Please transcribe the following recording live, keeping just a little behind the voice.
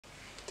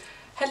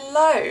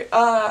Hello,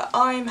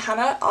 I'm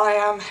Hannah. I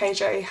am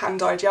HeyJ Hand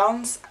Dyed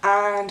Yarns,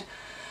 and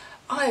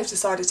I have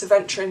decided to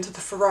venture into the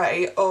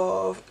foray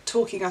of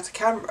talking at a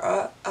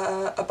camera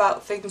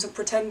about things and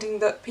pretending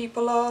that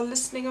people are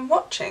listening and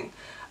watching.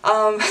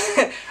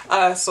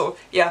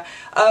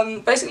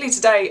 Basically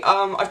today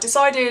I've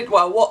decided,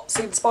 well, what's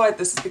inspired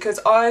this is because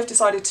I've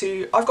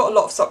got a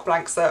lot of sock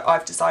blanks that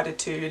I've decided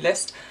to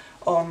list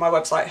on my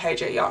website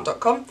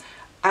heyjyarn.com,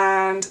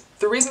 and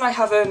the reason I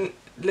haven't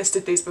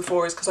listed these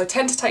before is because I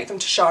tend to take them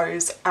to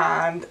shows,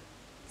 and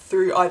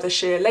through either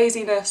sheer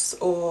laziness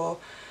or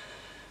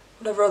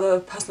whatever other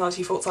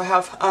personality faults I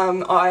have,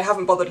 I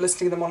haven't bothered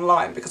listing them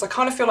online because I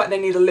kind of feel like they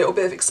need a little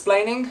bit of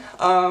explaining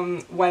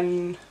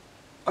when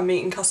I'm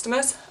meeting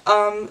customers.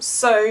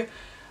 So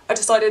I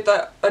decided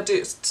that I'd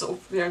do sort of,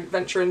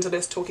 venture into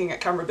this talking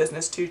at camera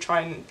business to try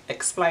and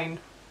explain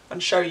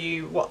and show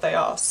you what they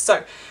are.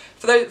 So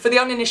for the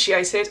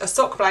uninitiated, a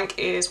sock blank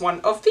is one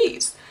of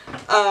these.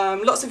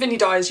 Lots of indie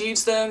dyers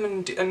use them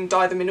and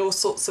dye them in all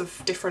sorts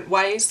of different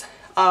ways.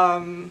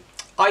 I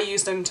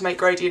use them to make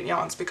gradient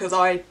yarns because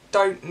I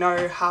don't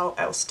know how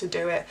else to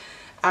do it,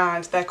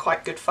 and they're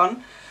quite good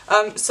fun.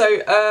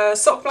 So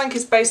sock blank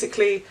is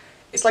basically,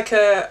 it's like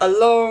a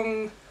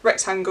long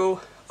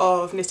rectangle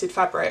of knitted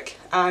fabric,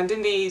 and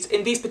in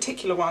these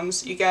particular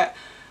ones you get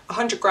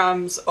 100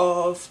 grams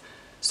of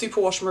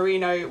superwash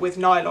merino with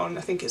nylon.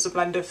 I think it's a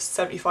blend of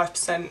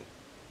 75%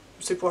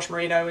 superwash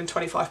merino and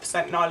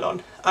 25%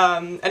 nylon,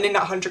 and in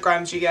that 100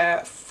 grams you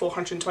get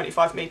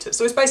 425 meters.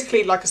 So it's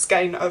basically like a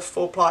skein of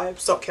 4-ply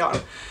sock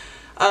yarn,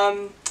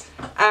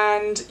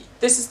 and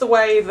this is the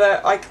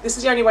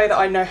only way that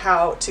I know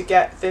how to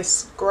get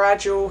this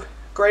gradual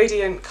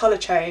gradient colour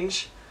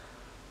change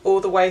all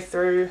the way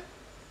through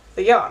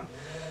the yarn.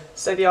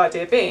 So the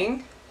idea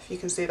being, if you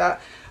can see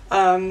that,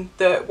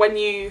 that when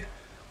you've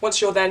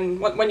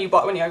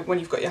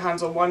got your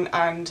hands on one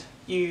and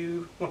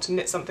you want to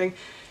knit something,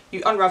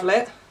 you unravel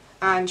it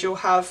and you'll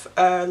have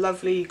a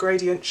lovely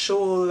gradient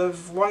shawl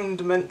of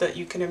wonderment that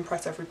you can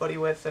impress everybody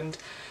with and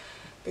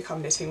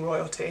become knitting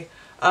royalty.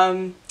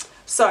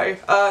 Also,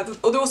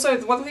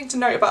 one thing to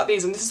note about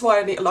these, and this is why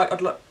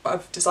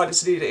I've decided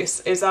to do this,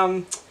 is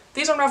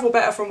these unravel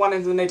better from one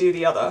end than they do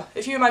the other.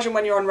 If you imagine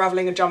when you're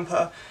unravelling a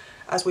jumper,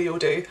 as we all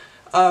do,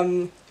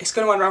 it's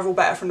going to unravel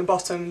better from the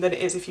bottom than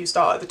it is if you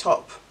start at the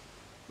top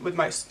with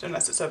most,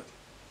 unless it's a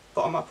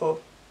bottom up or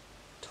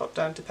top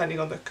down, depending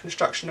on the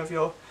construction of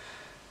your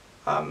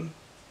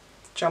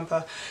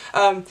jumper.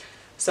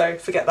 So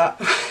forget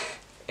that.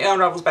 It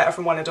unravels better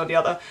from one end or the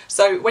other.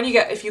 So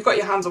if you've got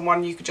your hands on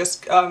one, you could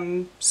just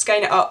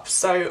skein it up,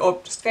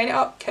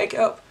 cake it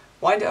up,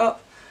 wind it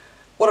up,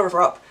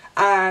 whatever up,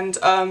 and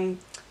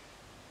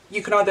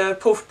you can either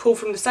pull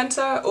from the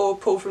centre or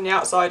pull from the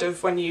outside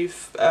of when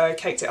you've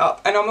caked it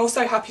up. And I'm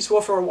also happy to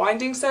offer a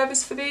winding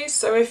service for these,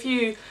 so if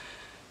you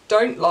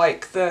don't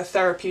like the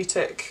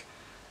therapeutic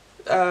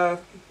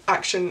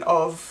action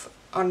of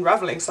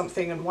unravelling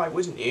something, and why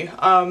wouldn't you,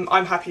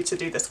 I'm happy to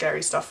do the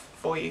scary stuff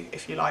for you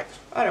if you like.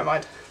 I don't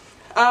mind.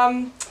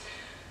 And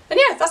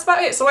yeah, that's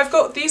about it. So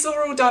these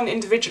are all done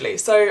individually.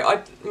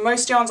 So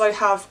most yarns I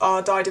have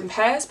are dyed in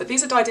pairs, but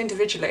these are dyed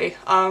individually.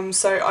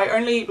 So I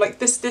only,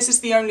 this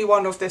is the only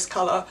one of this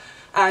colour,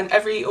 and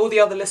all the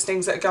other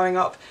listings that are going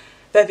up,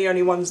 they're the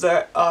only ones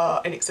that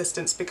are in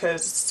existence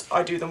because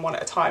I do them one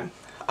at a time.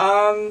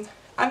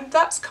 And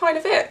that's kind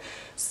of it.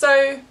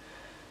 So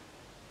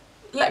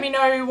let me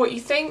know what you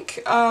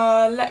think.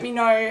 Let me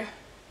know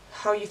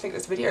how you think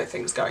this video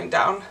thing's going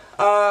down,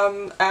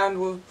 and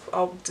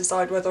I'll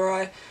decide whether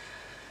I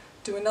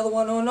do another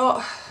one or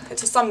not.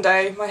 It's a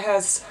Sunday, my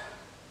hair's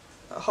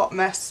a hot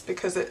mess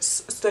because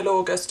it's still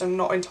August. I'm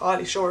not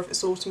entirely sure if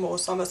it's autumn or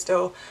summer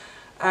still,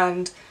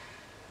 and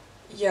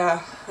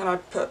yeah, and I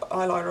put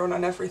eyeliner on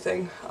and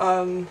everything,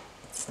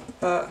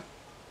 but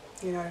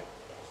you know,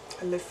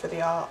 I live for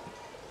the art.